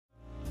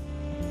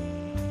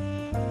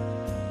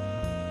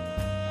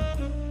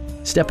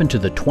Step into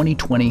the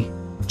 2020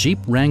 Jeep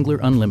Wrangler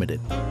Unlimited.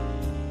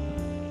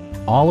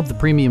 All of the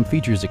premium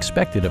features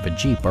expected of a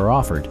Jeep are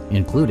offered,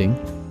 including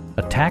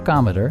a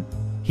tachometer,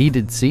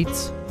 heated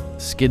seats,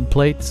 skid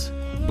plates,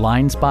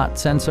 blind spot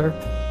sensor,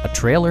 a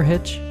trailer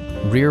hitch,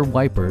 rear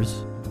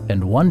wipers,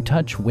 and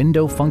one-touch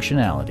window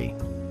functionality.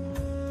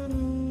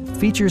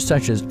 Features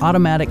such as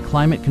automatic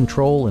climate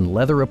control and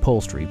leather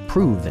upholstery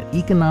prove that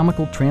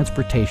economical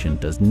transportation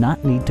does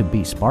not need to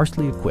be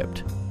sparsely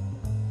equipped.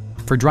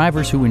 For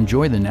drivers who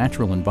enjoy the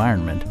natural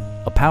environment,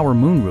 a power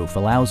moonroof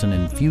allows an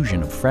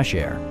infusion of fresh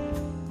air.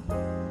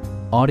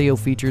 Audio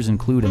features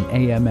include an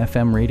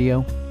AM/FM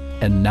radio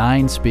and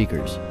 9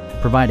 speakers,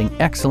 providing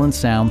excellent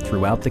sound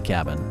throughout the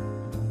cabin.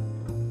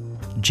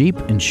 Jeep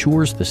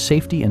ensures the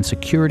safety and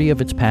security of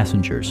its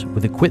passengers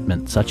with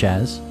equipment such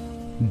as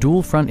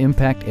dual front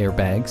impact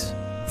airbags,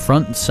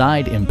 front and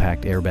side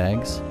impact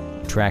airbags,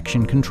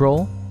 traction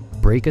control,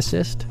 brake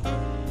assist,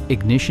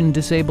 ignition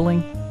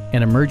disabling,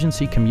 an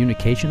emergency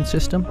communication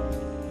system,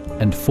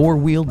 and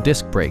 4-wheel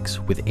disc brakes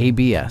with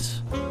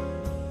ABS.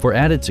 For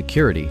added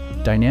security,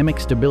 dynamic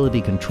stability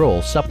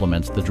control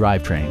supplements the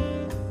drivetrain.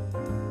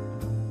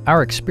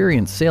 Our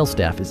experienced sales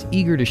staff is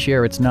eager to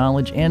share its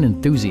knowledge and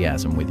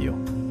enthusiasm with you.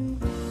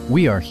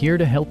 We are here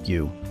to help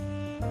you